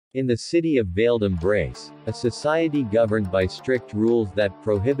In the city of Veiled Embrace, a society governed by strict rules that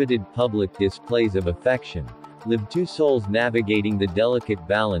prohibited public displays of affection, lived two souls navigating the delicate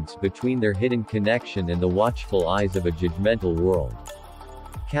balance between their hidden connection and the watchful eyes of a judgmental world.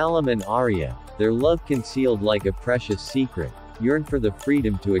 Callum and Arya, their love concealed like a precious secret, yearned for the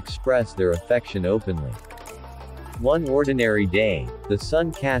freedom to express their affection openly. One ordinary day, the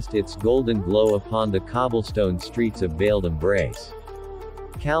sun cast its golden glow upon the cobblestone streets of Veiled Embrace.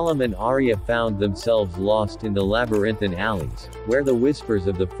 Callum and Arya found themselves lost in the labyrinthine alleys, where the whispers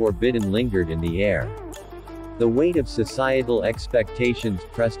of the forbidden lingered in the air. The weight of societal expectations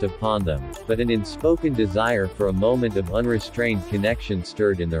pressed upon them, but an unspoken desire for a moment of unrestrained connection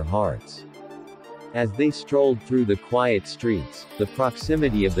stirred in their hearts. As they strolled through the quiet streets, the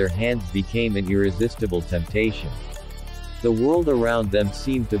proximity of their hands became an irresistible temptation. The world around them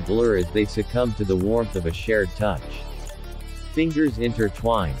seemed to blur as they succumbed to the warmth of a shared touch. Fingers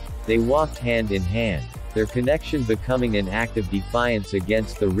intertwined, they walked hand in hand, their connection becoming an act of defiance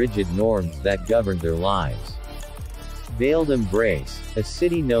against the rigid norms that governed their lives. Veiled Embrace, a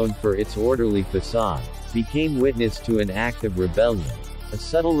city known for its orderly facade, became witness to an act of rebellion, a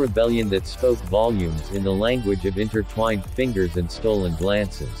subtle rebellion that spoke volumes in the language of intertwined fingers and stolen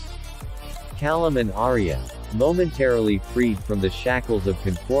glances. Callum and Arya, momentarily freed from the shackles of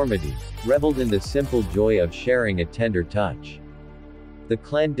conformity, reveled in the simple joy of sharing a tender touch. The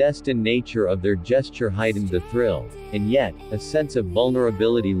clandestine nature of their gesture heightened the thrill, and yet, a sense of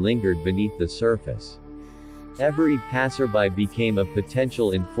vulnerability lingered beneath the surface. Every passerby became a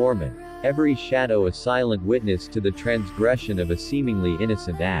potential informant, every shadow a silent witness to the transgression of a seemingly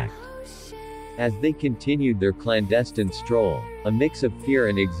innocent act. As they continued their clandestine stroll, a mix of fear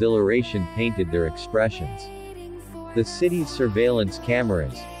and exhilaration painted their expressions. The city's surveillance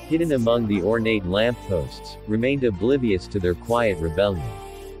cameras, hidden among the ornate lampposts, remained oblivious to their quiet rebellion.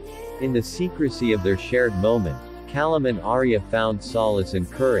 In the secrecy of their shared moment, Callum and Arya found solace and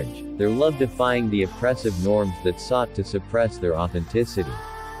courage, their love defying the oppressive norms that sought to suppress their authenticity.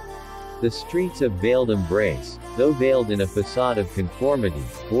 The streets of Veiled Embrace, though veiled in a facade of conformity,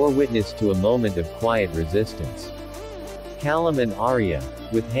 bore witness to a moment of quiet resistance. Callum and Arya,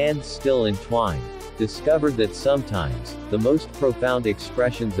 with hands still entwined, discovered that sometimes, the most profound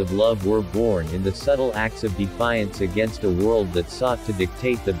expressions of love were born in the subtle acts of defiance against a world that sought to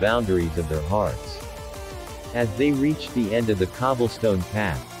dictate the boundaries of their hearts. As they reached the end of the cobblestone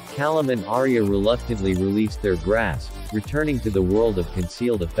path, Callum and Arya reluctantly released their grasp, returning to the world of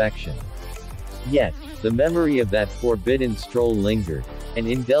concealed affection. Yet, the memory of that forbidden stroll lingered, an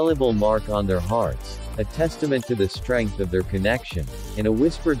indelible mark on their hearts, a testament to the strength of their connection, and a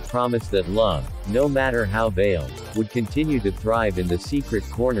whispered promise that love, no matter how veiled, would continue to thrive in the secret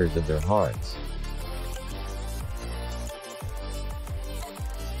corners of their hearts.